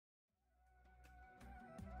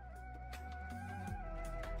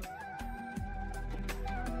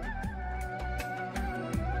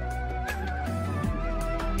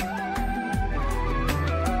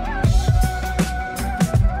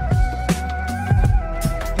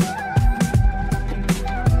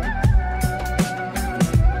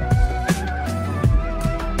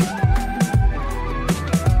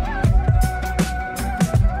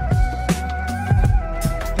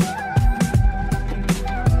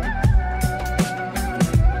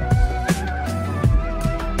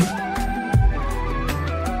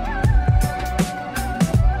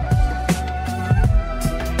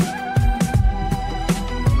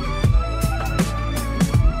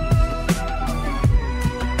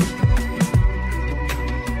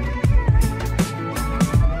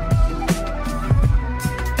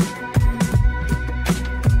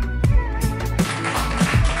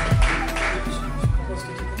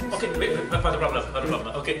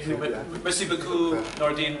Merci beaucoup,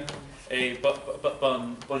 Nordine, et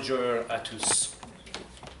bonjour à tous.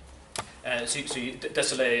 Je suis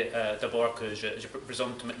désolé d'abord que je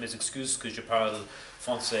présente mes excuses que je parle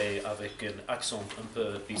français avec un accent un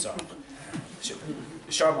peu bizarre.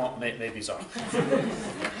 Charmant, mais bizarre.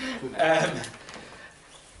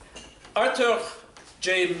 Arthur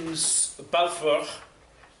James Balfour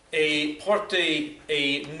est porté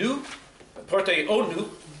au nu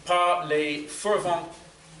par les fervents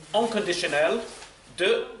inconditionnels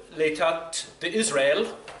de l'État d'Israël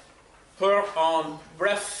pour un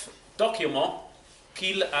bref document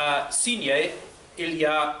qu'il a signé il y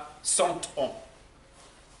a 100 ans.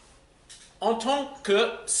 En tant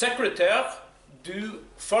que secrétaire du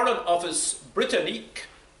Foreign Office britannique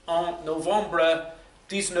en novembre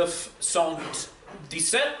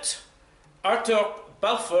 1917, Arthur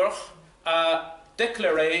Balfour a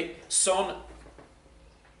déclaré son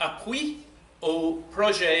appui au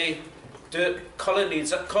projet de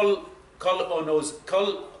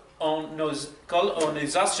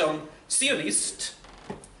colonisation sioniste.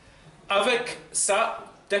 Avec sa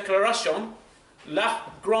déclaration, la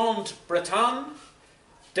Grande-Bretagne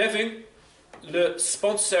devint le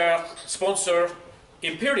sponsor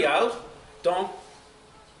impérial d'un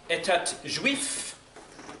État juif,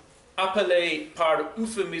 appelé par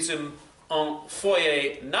euphémisme un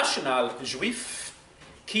foyer national juif,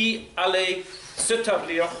 qui allait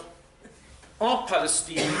s'établir en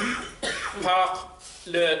Palestine par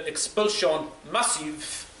l'expulsion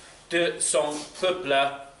massive de son peuple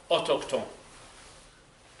autochtone.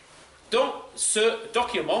 Dans ce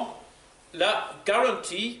document, la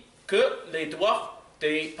garantie que les droits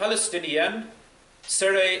des Palestiniens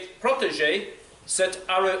seraient protégés s'est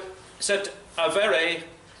avérée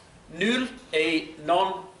nulle et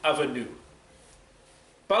non avenue.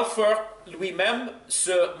 Balfour lui-même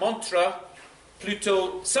se montra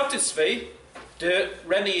plutôt satisfait de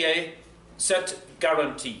renier cette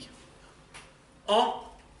garantie. En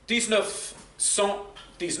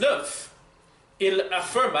 1919, il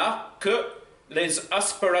affirma que les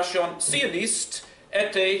aspirations sionistes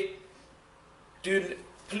étaient d'une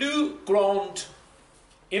plus grande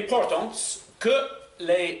importance que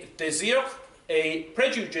les désirs et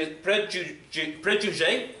préjugés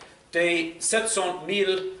des 700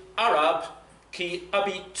 000 Arabes qui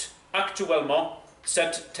habitent actuellement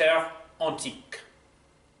cette terre antique.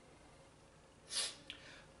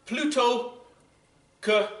 Plutôt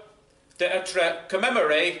que d'être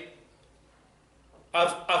commémoré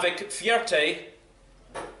avec fierté,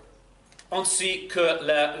 ainsi que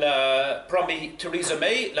la première Theresa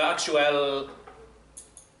May, l'actuelle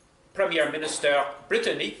première ministre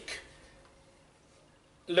britannique,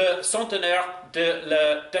 le centenaire de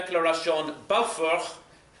la Déclaration Balfour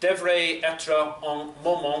devrait être un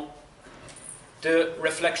moment de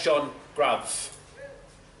réflexion grave.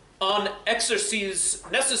 Un exercice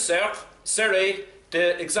nécessaire serait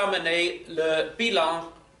d'examiner le bilan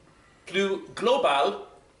plus global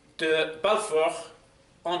de Balfour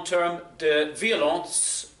en termes de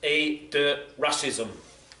violence et de racisme.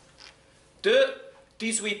 De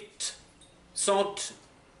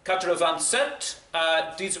 1887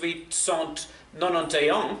 à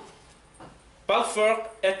 1891, Balfour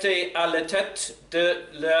était à la tête de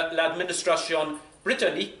l'administration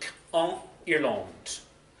britannique en Irlande.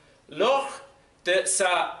 Lors de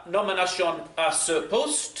sa nomination à ce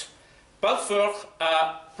poste, Balfour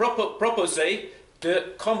a proposé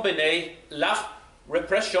de combiner la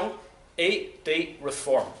répression et des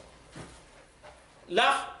réformes.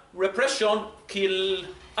 La répression qu'il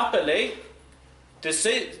appelait de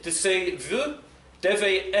ses vœux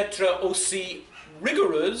devait être aussi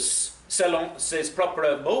rigoureuse, selon ses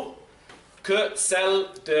propres mots, que celle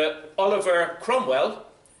de Oliver Cromwell,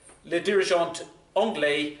 le dirigeant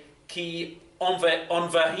anglais qui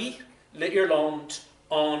envahit l'Irlande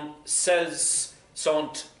en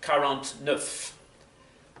 1649.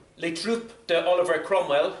 Les troupes de Oliver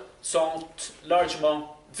Cromwell sont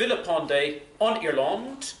largement vilipendées en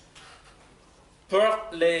Irlande pour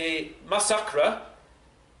les massacres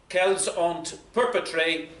qu'elles ont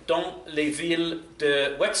perpétrés dans les villes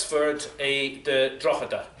de Wexford et de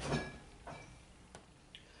Drogheda.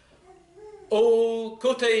 Aux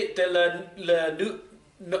côtés de la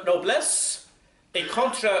noblesse et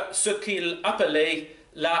contre ce qu'il appelait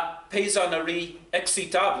la paysannerie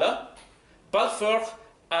excitable, Balfour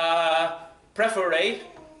a préféré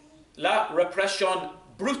la répression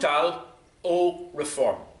brutale aux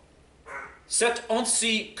réformes. C'est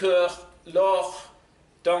ainsi que lors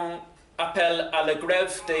d'un appel à la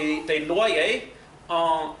grève des loyers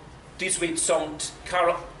en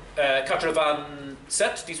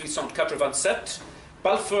 1887,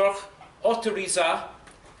 Balfour autorisa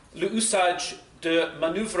l'usage de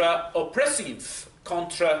manœuvres oppressives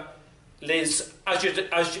contre les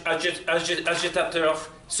agitateurs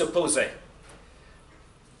s'opposaient.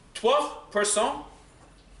 3 personnes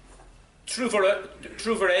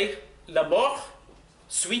trouveraient la mort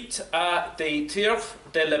suite à des tirs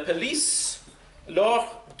de la police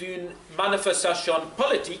lors d'une manifestation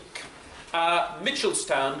politique à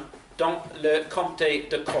Mitchelstown dans le comté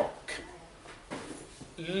de Cork.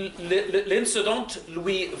 L'incident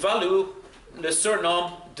lui valut le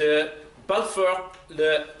surnom de Balfour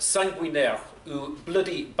le sanguinaire, ou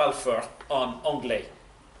Bloody Balfour en anglais.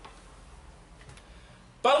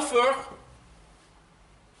 Balfour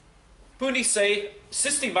punissait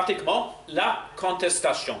systématiquement la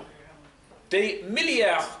contestation. Des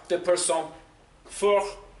milliers de personnes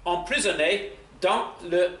furent emprisonnées dans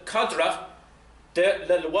le cadre de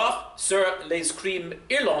la loi sur les crimes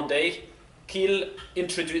irlandais qu'il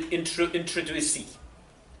introduisit.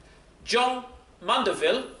 John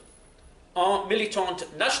Mandeville, un militant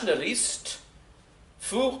nationaliste,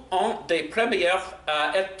 fut un des premiers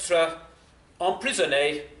à être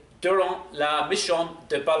emprisonné durant la mission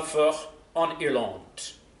de Balfour en Irlande.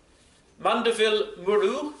 Mandeville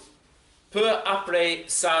mourut peu après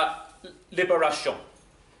sa libération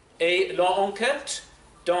et l'enquête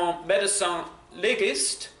d'un médecin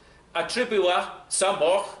légiste attribua sa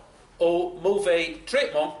mort au mauvais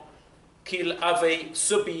traitement qu'il avait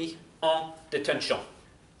subi en détention.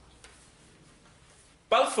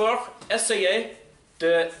 Balfour essayait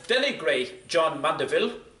de dénigrer John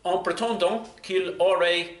Mandeville en prétendant qu'il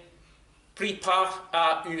aurait pris part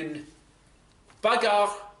à une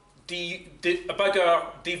bagarre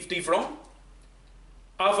d'ivrogne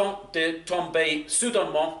avant de tomber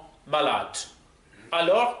soudainement malade,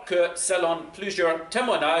 alors que, selon plusieurs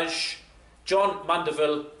témoignages, John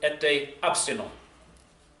Mandeville était abstinent.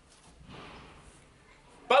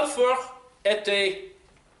 Balfour était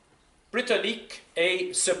britannique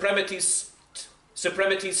et suprématiste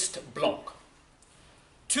blanc.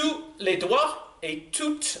 Tous les droits et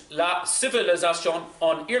toute la civilisation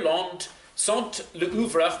en Irlande sont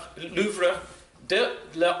l'œuvre de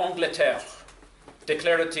l'Angleterre,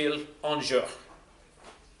 déclara-t-il un jour.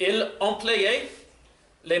 Il employait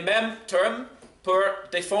les mêmes termes pour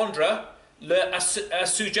défendre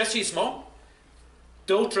l'assujettissement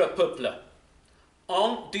d'autres peuples.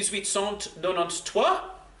 En 1893,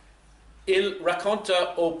 il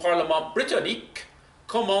raconta au Parlement britannique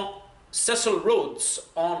comment Cecil Rhodes,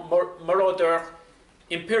 un maraudeur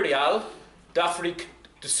impérial d'Afrique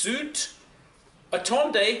du Sud,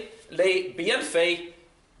 attendait les bienfaits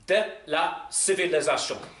de la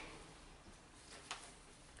civilisation.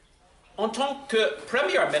 En tant que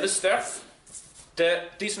Premier ministre de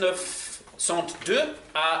 1902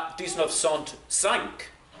 à 1905,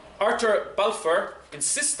 Arthur Balfour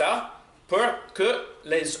insista pour que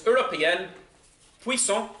les Européens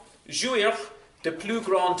puissent jouir de plus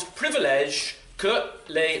grands privilèges que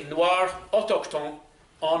les Noirs autochtones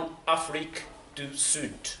en Afrique du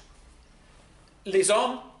Sud. Les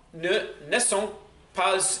hommes ne sont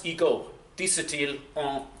pas égaux, disait-il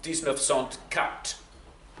en 1904.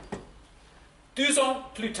 12 ans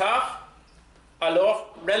plus tard,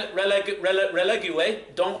 alors relégué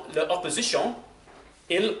dans l'opposition,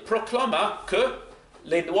 il proclama que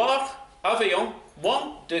les Noirs avaient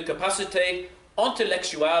moins de capacités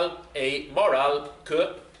intellectuelles et morales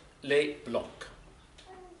que les Blancs.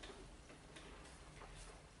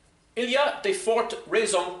 Il y a de fortes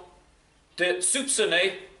raisons de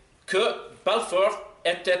soupçonner que Balfour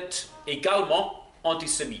était également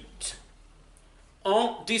antisémite.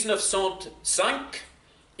 En 1905,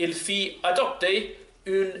 il fit adopter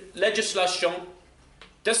une législation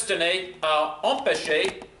destinée à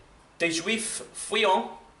empêcher des Juifs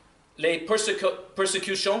fuyant les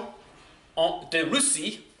persécutions de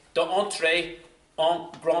Russie d'entrer en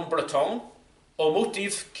Grande-Bretagne au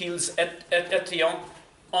motif qu'ils étaient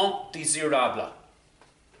indésirables.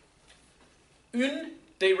 Une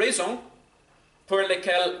des raisons pour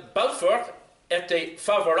lesquelles Balfour était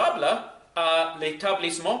favorable à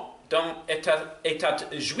l'établissement d'un État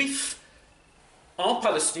juif en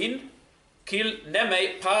Palestine, qu'il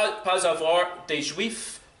n'aimait pas avoir des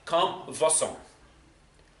Juifs comme vassaux.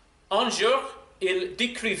 Un jour, il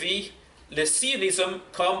décrivit le sionisme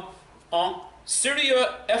comme un sérieux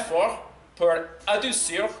effort pour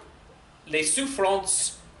adoucir les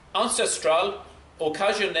souffrances ancestrales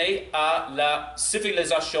occasionnées à la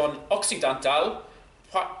civilisation occidentale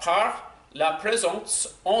par la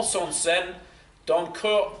présence en son sein d'un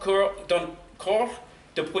corps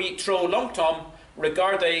depuis trop longtemps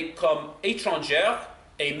regardé comme étranger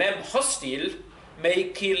et même hostile, mais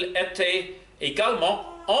qu'il était également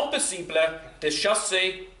impossible de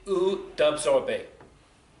chasser ou d'absorber.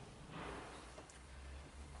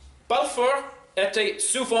 Balfour était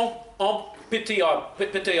souvent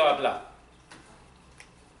impitoyable.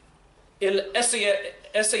 Il essaya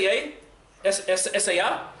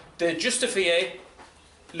de justifier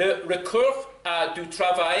le recours à du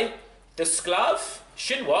travail d'esclaves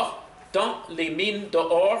chinois dans les mines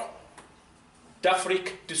d'or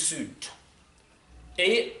d'Afrique du Sud,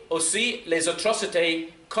 et aussi les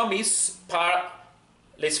atrocités commises par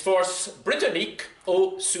les forces britanniques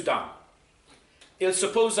au Soudan. Il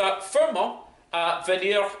s'opposa fermement à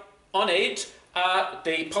venir en aide à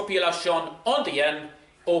des populations indiennes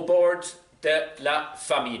au bord de la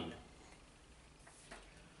famine.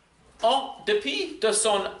 En dépit de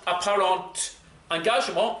son apparent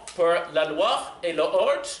engagement pour la loi et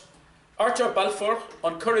l'ordre, Arthur Balfour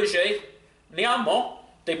encourageait néanmoins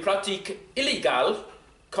des pratiques illégales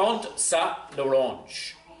quand ça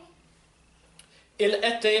l'arrange. Il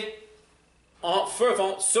était un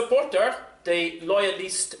fervent supporter des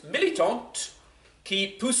loyalistes militantes qui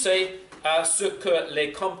poussaient à ce que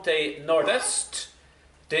les comtés nord-est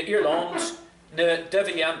d'Irlande ne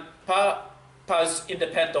deviennent pas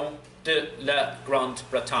indépendants de la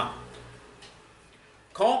Grande-Bretagne.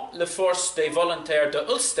 Quand les forces des volontaires de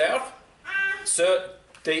Ulster se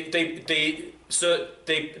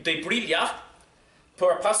débrilla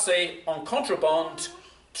pour passer en contrebande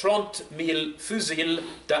 30 000 fusils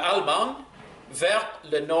d'Allemagne vers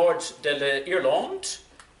le nord de l'Irlande,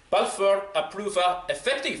 Balfour approuva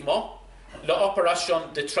effectivement l'opération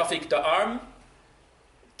de trafic d'armes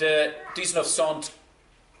de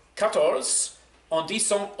 1914 en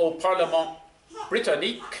disant au Parlement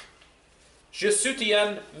britannique: je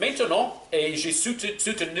soutiens maintenant, et j'ai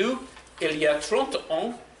soutenu il y a 30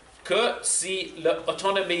 ans, que si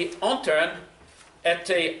l'autonomie interne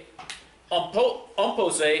était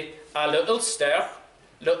imposée à l'Ulster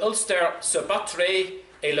se battrait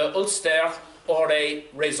et l'Ulster aurait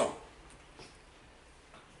raison.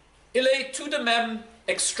 Il est tout de même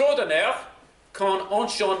extraordinaire qu'un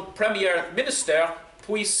ancien Premier ministre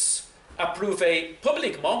puisse approuver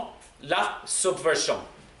publiquement la subversion.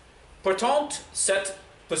 Pourtant, cette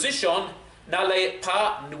position n'allait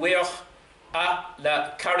pas nuire à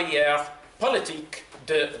la carrière politique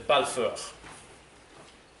de Balfour.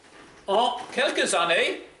 En quelques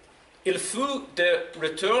années, il fut de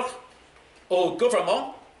retour au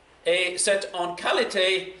gouvernement, et c'est en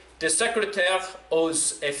qualité de secrétaire aux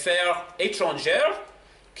affaires étrangères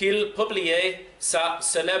qu'il publiait sa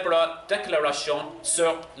célèbre déclaration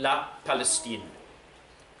sur la Palestine.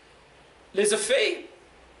 Les effets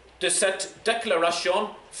de cette déclaration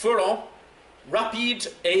furent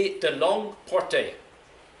rapides et de longue portée.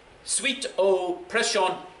 Suite aux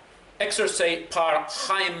pressions exercées par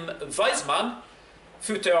Chaim Weizmann,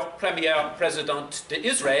 futur premier président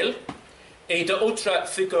d'Israël, et d'autres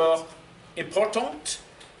figures importantes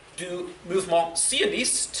du mouvement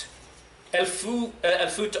sioniste, elle fut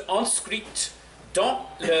inscrite dans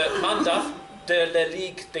le mandat de la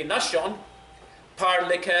Ligue des Nations, par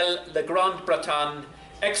lequel la Grande-Bretagne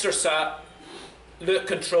exerça le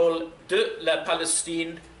contrôle de la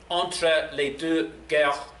Palestine entre les deux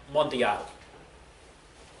guerres mondiales.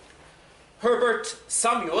 Herbert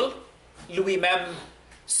Samuel, lui-même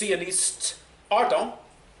sioniste ardent,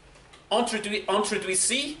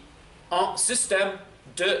 introduisit un système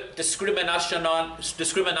de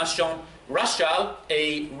discrimination raciale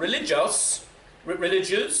et religieuse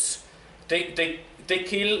dès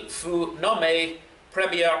qu'il fut nommé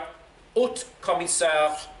premier haut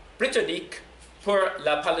commissaire britannique pour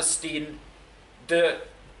la Palestine de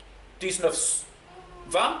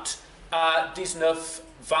 1920 à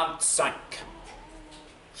 1925.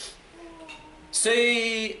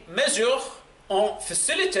 Ces mesures ont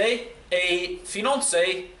facilité et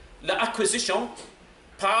financé l'acquisition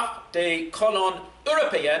par des colons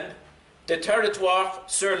européennes des territoires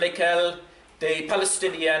sur lesquels des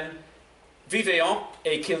Palestiniens vivaient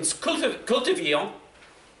et qu'ils cultivaient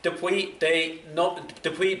depuis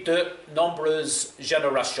de nombreuses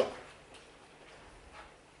générations.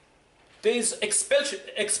 Des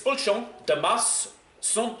expulsions de masse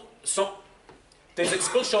sont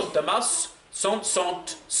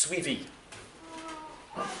suivies.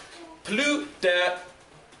 Plus de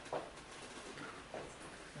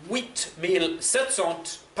 8 700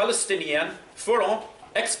 Palestiniens furent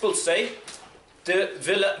expulsés de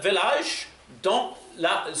villages dans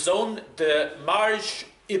la zone de Marj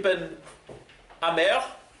Ibn Amer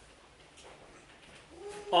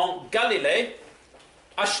en Galilée,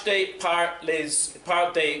 achetés par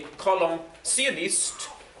des colons sionistes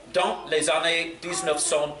dans les années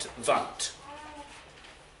 1920.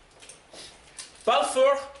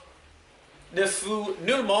 Balfour ne fut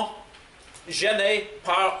nullement gêné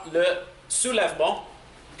par le soulèvement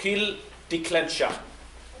qu'il déclencha.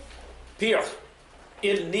 Pire,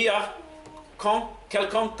 il nia quand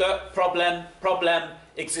quelconque problème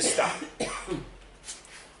exista.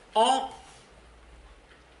 En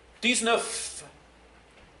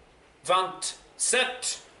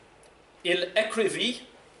 1927, il écrivit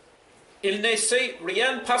 « Il ne s'est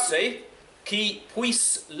rien passé qui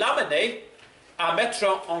puisse l'amener à mettre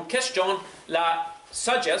en question la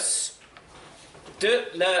sagesse de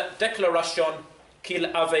la déclaration qu'il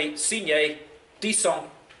avait signée 10 ans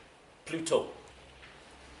plus tôt. »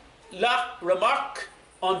 La remarque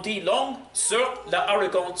en dit long sur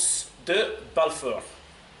l'arrogance de Balfour.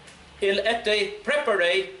 Il était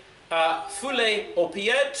préparé à fouler aux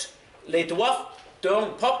pieds les doigts d'un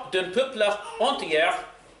peuple entier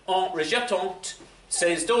en rejetant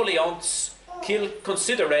ces doléances qu'il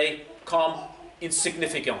considérait comme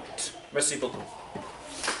insignifiantes. Merci beaucoup.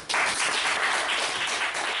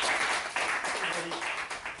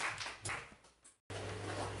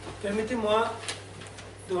 Permettez-moi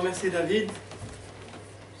de remercier David.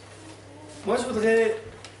 Moi, je voudrais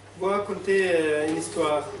vous raconter une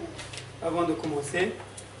histoire avant de commencer.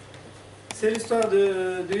 C'est l'histoire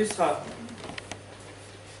de Yusra.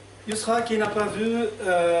 Yusra qui n'a pas vu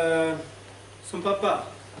son papa,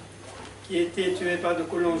 qui a été tué par des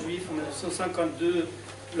colons juifs en 1952,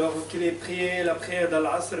 lorsqu'il a prié la prière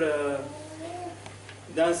d'Al-Asr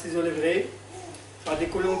dans ses oliviers, par des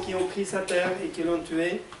colons qui ont pris sa terre et qui l'ont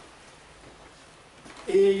tué.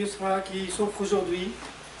 Et Yusra qui souffre aujourd'hui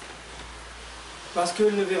parce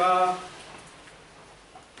qu'il ne verra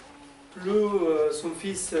plus son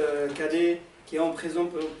fils cadet qui est en prison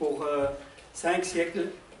pour 5 siècles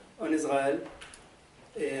en Israël.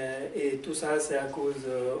 Et tout ça, c'est à cause,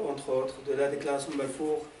 entre autres, de la déclaration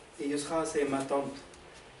Balfour. Et Yusra, c'est ma tante.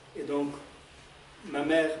 Et donc, ma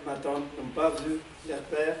mère, ma tante n'ont pas vu leur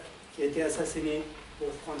père qui a été assassiné pour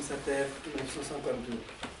prendre sa terre en 1952.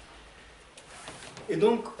 Et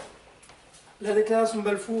donc, la déclaration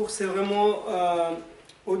Balfour, c'est vraiment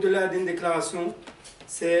au-delà d'une déclaration,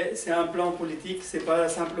 c'est un plan politique, c'est pas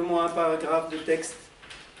simplement un paragraphe de texte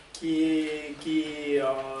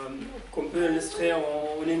qu'on peut illustrer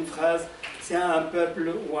en une phrase. C'est un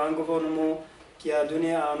peuple ou un gouvernement qui a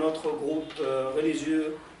donné à un autre groupe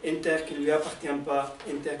religieux inter qui ne lui appartient pas,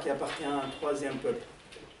 inter qui appartient à un troisième peuple.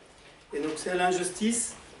 Et donc c'est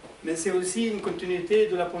l'injustice, mais c'est aussi une continuité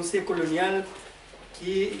de la pensée coloniale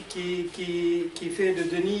qui fait de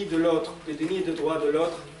déni de l'autre, de déni de droit de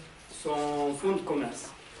l'autre, son fond de commerce.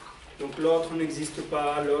 Donc l'autre n'existe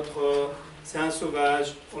pas, l'autre c'est un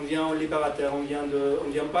sauvage, on vient en libérateur, on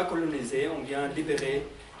vient pas coloniser, on vient libérer.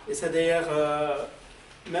 Et ça d'ailleurs,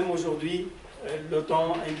 même aujourd'hui,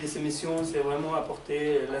 l'OTAN, une de ses missions, c'est vraiment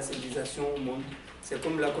apporter la civilisation au monde. C'est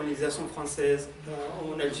comme la colonisation française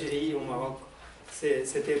en Algérie, au Maroc,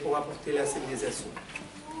 c'était pour apporter la civilisation.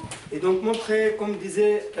 Et donc montrer, comme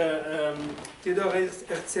disait Theodor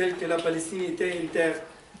Herzl, que la Palestine était une terre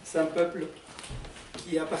sans peuple,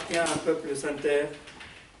 qui appartient à un peuple sans terre,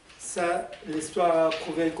 ça, l'histoire a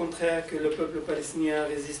prouvé le contraire, que le peuple palestinien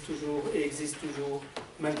résiste toujours et existe toujours,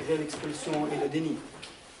 malgré l'expulsion et le déni.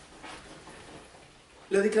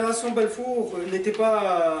 La déclaration Balfour n'était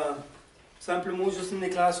pas simplement juste une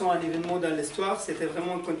déclaration, un événement dans l'histoire, c'était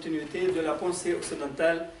vraiment une continuité de la pensée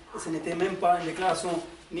occidentale. Et ce n'était même pas une déclaration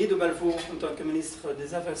ni de Balfour en tant que ministre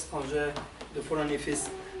des Affaires étrangères, de Foreign Office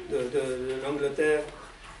de l'Angleterre.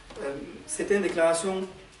 C'était une déclaration,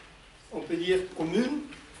 on peut dire, commune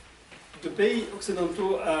de pays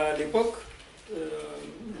occidentaux à l'époque.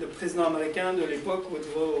 Le président américain de l'époque,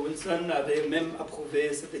 Woodrow Wilson, avait même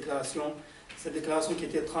approuvé cette déclaration qui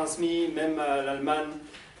était transmise même à l'Allemagne,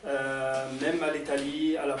 même à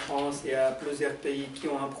l'Italie, à la France et à plusieurs pays qui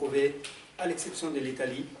ont approuvé, à l'exception de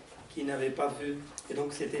l'Italie, qui n'avait pas vu. Et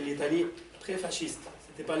donc c'était l'Italie très fasciste. Ce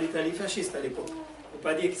n'était pas l'Italie fasciste à l'époque. Il ne faut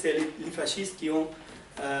pas dire que c'est les fascistes qui n'ont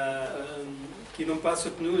pas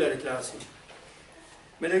soutenu la déclaration.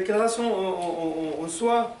 Mais la déclaration en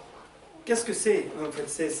soi, qu'est-ce que c'est en fait?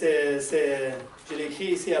 Je l'ai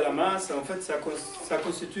écrit ici à la main. En fait, ça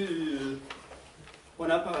constitue en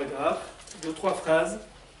un paragraphe, 2-3 phrases,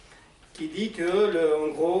 qui dit que, en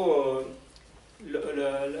gros,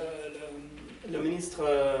 le ministre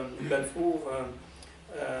Balfour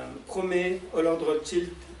promet à Lord Rothschild,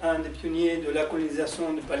 un des pionniers de la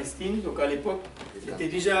colonisation de Palestine. Donc à l'époque, il avait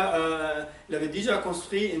déjà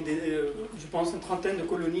construit, je pense, une trentaine de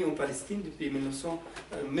colonies en Palestine depuis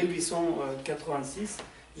 1886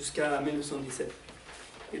 jusqu'à 1917.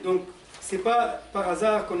 Et donc, ce n'est pas par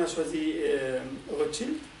hasard qu'on a choisi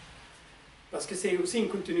Rothschild, parce que c'est aussi une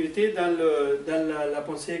continuité dans la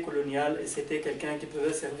pensée coloniale, et c'était quelqu'un qui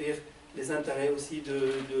pouvait servir les intérêts aussi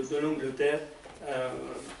de l'Angleterre,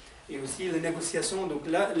 et aussi les négociations. Donc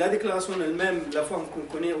la déclaration elle-même, la forme qu'on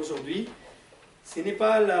connaît aujourd'hui, ce n'est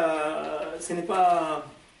pas la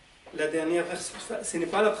dernière version, ce n'est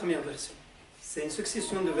pas la première version. C'est une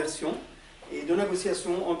succession de versions et de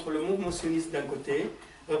négociations entre le mouvement sioniste d'un côté,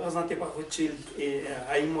 représenté par Rothschild et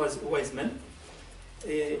Haïm Weizmann,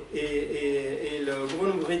 et le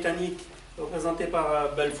gouvernement britannique, représenté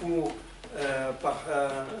par Balfour, par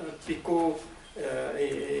Picot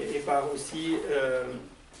et par aussi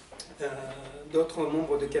d'autres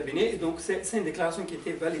membres de cabinet. Et donc c'est une déclaration qui a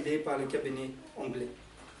été validée par le cabinet anglais.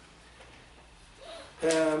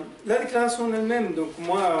 La déclaration elle-même, donc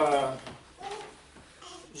moi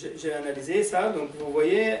j'ai analysé ça, donc vous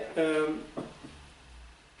voyez,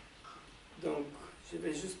 donc je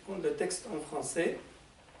vais juste prendre le texte en français,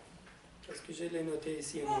 parce que je l'ai noté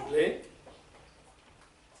ici en anglais.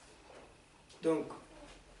 Donc,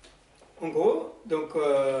 en gros, donc,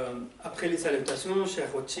 après les salutations,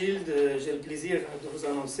 cher Rothschild, j'ai le plaisir de vous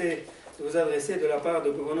annoncer, de vous adresser de la part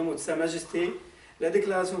du gouvernement de Sa Majesté la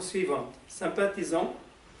déclaration suivante. Sympathisant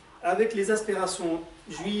avec les aspirations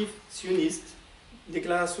juives sionistes,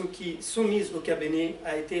 déclaration qui, soumise au cabinet,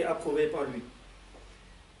 a été approuvée par lui.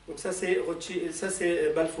 Donc ça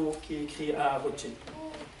c'est Balfour qui écrit à Rothschild.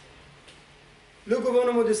 Le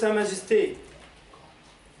gouvernement de Sa Majesté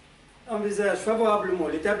envisage favorablement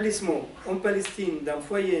l'établissement en Palestine d'un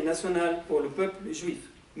foyer national pour le peuple juif.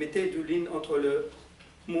 Mettez deux lignes entre le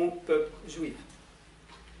mot peuple juif.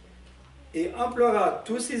 Et emploiera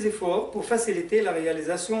tous ses efforts pour faciliter la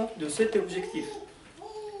réalisation de cet objectif,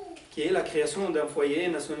 qui est la création d'un foyer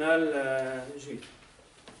national juif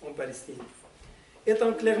en Palestine.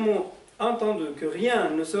 Étant clairement entendu que rien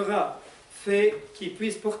ne sera fait qui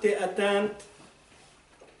puisse porter atteinte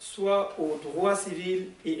soit aux droits civils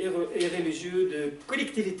et religieux de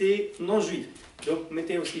collectivités non juives. Donc,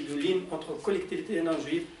 mettez aussi deux lignes entre collectivités non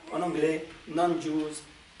juives, en anglais, non-Jews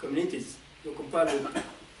communities. Donc, on parle de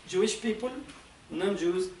Jewish people,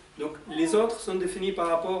 non-Jews. Donc, les autres sont définis par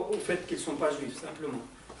rapport au fait qu'ils ne sont pas juifs, simplement.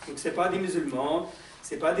 Donc, ce n'est pas des musulmans,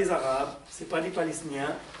 ce n'est pas des arabes, ce n'est pas des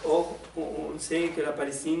palestiniens. Or, on sait que la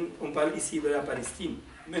Palestine, on parle ici de la Palestine.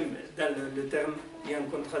 Même dans le terme, il y a une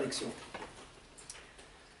contradiction.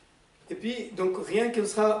 Et puis, donc, rien qui ne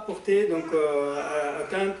sera porté donc,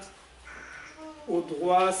 atteinte aux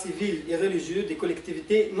droits civils et religieux des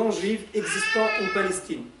collectivités non juives existant en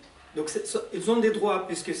Palestine. Donc, ils ont des droits,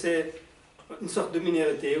 puisque c'est une sorte de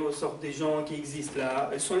minorité, ou une sorte de gens qui existent là.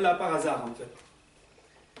 Ils sont là par hasard, en fait.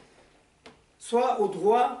 Soit aux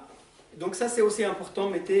droits, donc ça c'est aussi important,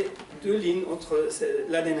 mettez deux lignes entre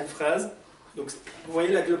la dernière phrase. Donc, vous voyez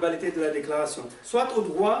la globalité de la déclaration. Soit aux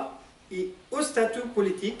droits et au statut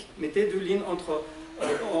politique, mettez deux lignes entre,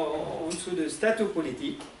 en dessous de statut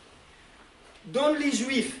politique, dont les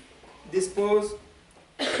juifs disposent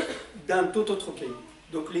dans tout autre pays.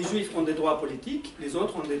 Donc les juifs ont des droits politiques, les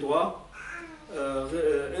autres ont des droits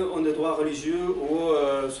religieux ou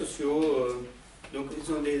sociaux, donc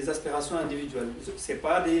ils ont des aspirations individuelles. C'est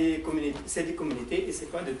pas des communautés, c'est des communautés et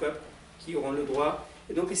c'est pas des peuples qui auront le droit.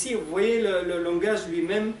 Et donc ici, vous voyez le langage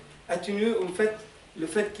lui-même atténue en fait le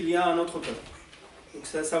fait qu'il y a un autre peuple. Donc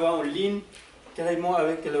ça va en ligne carrément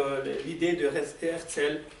avec l'idée de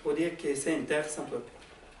Herzl pour dire que c'est une terre sans peuple.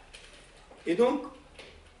 Et donc,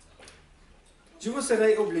 je vous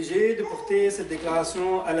serai obligé de porter cette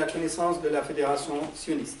déclaration à la connaissance de la Fédération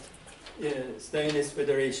sioniste, Zionist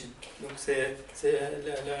Federation. Donc c'est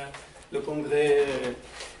le congrès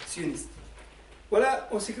sioniste. Voilà,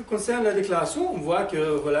 en ce qui concerne la déclaration, on voit que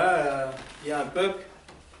voilà, il y a un peuple,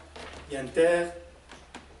 il y a une terre,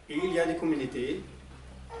 et il y a des communautés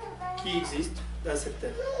qui existent dans cette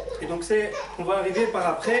terre. Et donc on va arriver par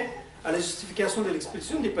après à la justification de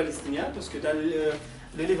l'expulsion des Palestiniens, parce que dans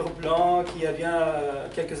le livre blanc qui vient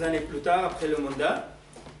quelques années plus tard, après le mandat,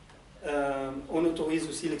 on autorise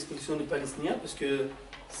aussi l'expulsion des Palestiniens, parce que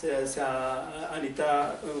c'est un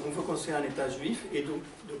État, on veut construire un État juif, et donc,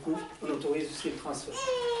 du coup, on autorise aussi le transfert.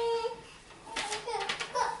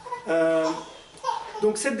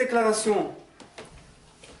 Donc cette déclaration,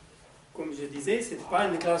 comme je disais, ce n'est pas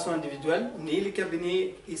une déclaration individuelle, ni le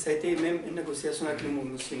cabinet, et ça a été même une négociation avec le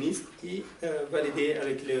mouvement sioniste et validée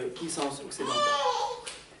avec les puissances occidentales.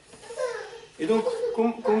 Et donc,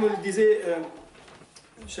 comme le disait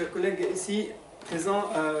cher collègue ici présent,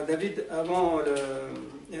 David, avant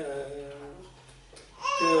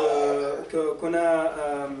qu'on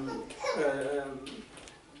a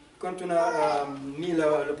quand on a mis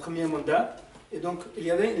le premier mandat, et donc il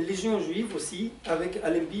y avait une légion juive aussi, avec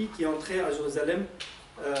Allenby qui est entré à Jérusalem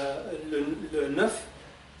le 9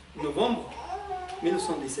 novembre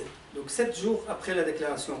 1917. Donc 7 jours après la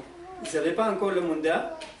déclaration. Ils n'avaient pas encore le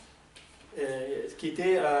mandat, qui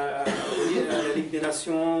était à la Ligue des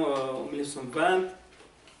Nations en 1920,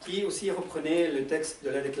 qui aussi reprenait le texte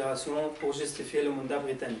de la déclaration pour justifier le mandat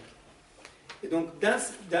britannique. Et donc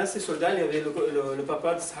dans ces soldats, il y avait le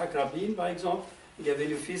papa de Yitzhak Rabin, par exemple, il y avait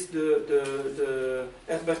le fils de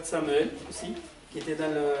Herbert Samuel aussi, qui était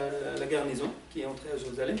dans la garnison, qui est entré à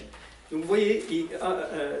Jérusalem. Donc vous voyez,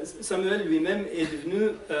 Samuel lui-même est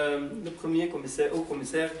devenu le premier haut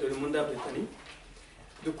commissaire de le mandat britannique.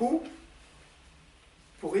 Du coup,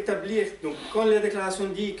 pour établir, donc quand la déclaration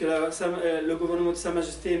dit que le gouvernement de Sa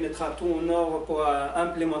Majesté mettra tout en œuvre pour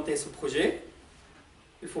implémenter ce projet,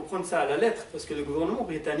 il faut prendre ça à la lettre, parce que le gouvernement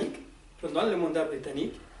britannique, pendant le mandat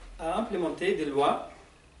britannique, a implémenté des lois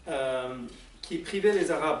qui privaient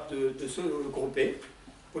les Arabes de se regrouper,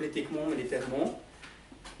 politiquement, militairement,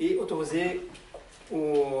 et autorisaient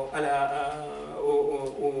aux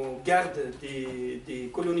gardes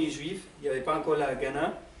des colonies juives, il n'y avait pas encore la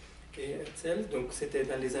Ghana, et Herzl, donc c'était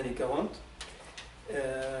dans les années 40,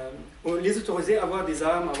 on les autorisait à avoir des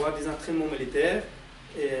armes, à avoir des entraînements militaires,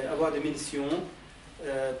 et avoir des munitions,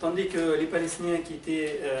 tandis que les Palestiniens qui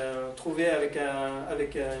étaient trouvés avec un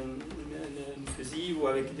fusil ou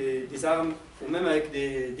avec des armes, ou même avec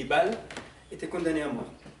des balles, étaient condamnés à mort.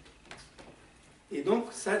 Et donc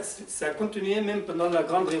ça a continué même pendant la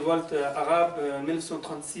grande révolte arabe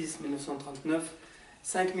 1936-1939.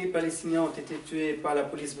 5000 Palestiniens ont été tués par la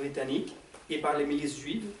police britannique et par les milices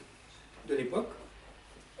juives de l'époque,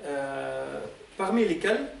 parmi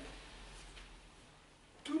lesquels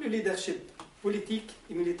tout le leadership politique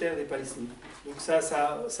et militaire des Palestiniens. Donc ça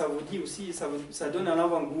vous dit aussi, ça donne un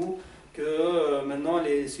avant-goût que maintenant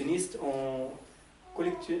les sionistes ont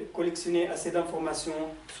collectionné assez d'informations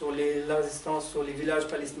sur la résistance, sur les villages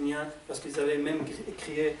palestiniens, parce qu'ils avaient même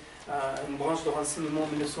créé une branche de renseignement en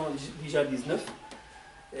 1919.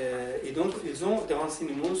 Et donc, ils ont des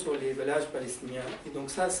renseignements sur les villages palestiniens. Et donc,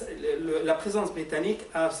 la présence britannique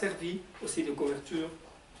a servi aussi de couverture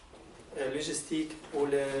logistique pour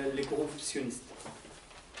les groupes sionistes.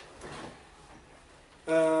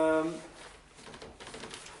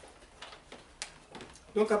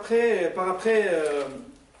 Donc, par après,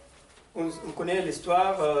 on connaît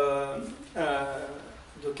l'histoire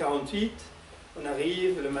de 48. On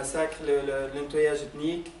arrive, le massacre, le nettoyage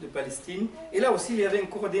ethnique de Palestine. Et là aussi, il y avait une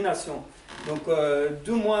coordination. Donc,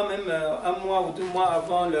 2 mois, même 1 mois ou 2 mois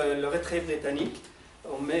avant le retrait britannique,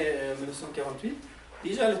 en mai 1948,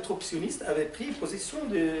 déjà les troupes sionistes avaient pris possession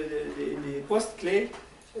des postes clés,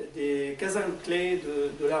 des casernes clés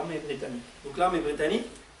de l'armée britannique. Donc, l'armée britannique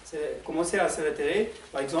commençait à se retirer.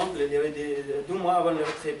 Par exemple, il y avait 2 mois avant le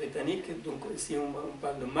retrait britannique, donc ici on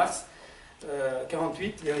parle de mars,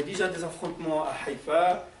 48, il y avait déjà des affrontements à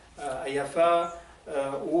Haïfa, à Yafa,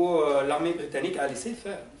 où l'armée britannique a laissé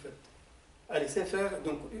faire, en fait. A laissé faire,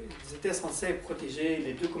 donc ils étaient censés protéger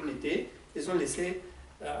les 2 communautés, ils ont laissé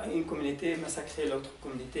une communauté massacrer l'autre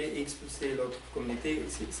communauté et expulser l'autre communauté,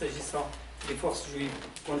 s'agissant des forces juives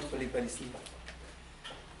contre les Palestiniens.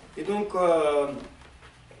 Et donc,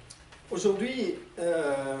 aujourd'hui,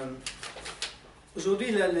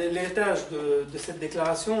 l'héritage de cette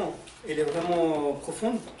déclaration, elle est vraiment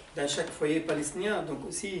profonde dans chaque foyer palestinien. Donc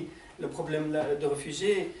aussi, le problème de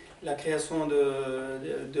réfugiés, la création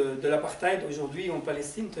de l'apartheid aujourd'hui en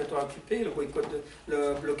Palestine, territoire occupé,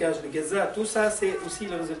 le blocage de Gaza, tout ça, c'est aussi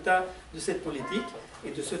le résultat de cette politique et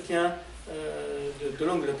de soutien de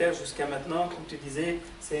l'Angleterre jusqu'à maintenant. Comme tu disais,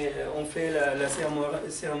 on fait la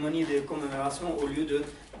cérémonie de commémoration au lieu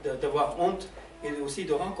d'avoir honte et aussi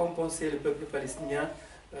de récompenser le peuple palestinien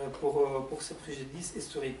pour ce préjudice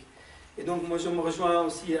historique. Et donc moi je me rejoins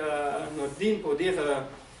aussi à Nordine pour dire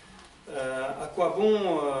à quoi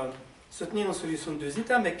bon soutenir une solution de 2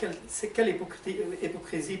 États, mais quelle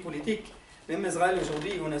hypocrisie politique. Même Israël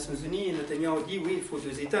aujourd'hui, aux Nations Unies, Netanyahu dit oui, il faut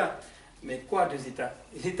 2 États. Mais quoi 2 États?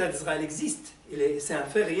 L'État d'Israël existe, c'est un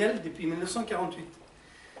fait réel depuis 1948.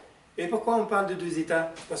 Et pourquoi on parle de 2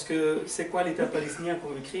 États? Parce que c'est quoi l'État palestinien qu'on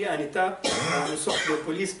veut créer? Un État, une sorte de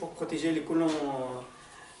police pour protéger les colons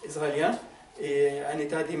israéliens, et un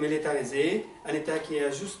État démilitarisé, un État qui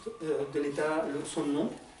a juste de l'État son nom,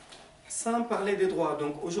 sans parler des droits.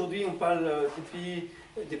 Donc aujourd'hui, on parle,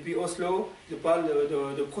 depuis Oslo, on parle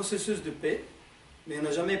de processus de paix, mais on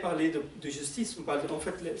n'a jamais parlé de justice. On parle en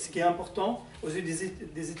fait, ce qui est important aux yeux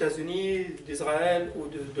des États-Unis, d'Israël ou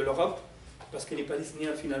de l'Europe, parce que les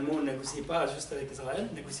Palestiniens finalement ne négocient pas juste avec Israël,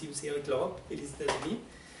 négocient aussi avec l'Europe et les États-Unis.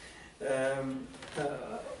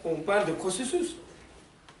 on parle de processus.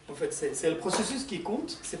 En fait, c'est le processus qui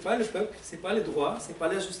compte, c'est pas le peuple, c'est pas le droit, c'est pas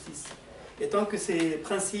la justice. Et tant que ces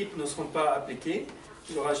principes ne seront pas appliqués,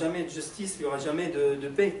 il n'y aura jamais de justice, il n'y aura jamais de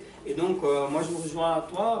paix. Et donc, moi, je vous rejoins à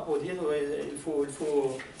toi pour dire qu'il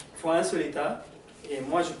faut un seul État. Et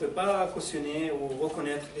moi, je ne peux pas cautionner ou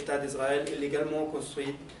reconnaître l'État d'Israël illégalement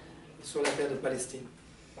construit sur la terre de Palestine.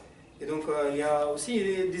 Et donc, il y a aussi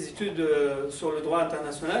des études sur le droit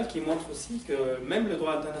international qui montrent aussi que même le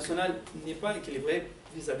droit international n'est pas équilibré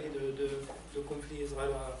vis-à-vis de conflits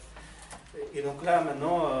israéliens. Et donc là,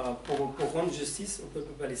 maintenant, pour rendre justice au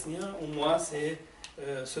peuple palestinien, au moins, c'est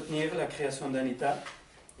soutenir la création d'un État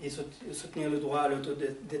et soutenir le droit à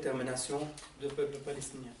l'autodétermination du peuple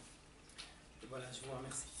palestinien. Et voilà, je vous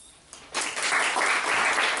remercie.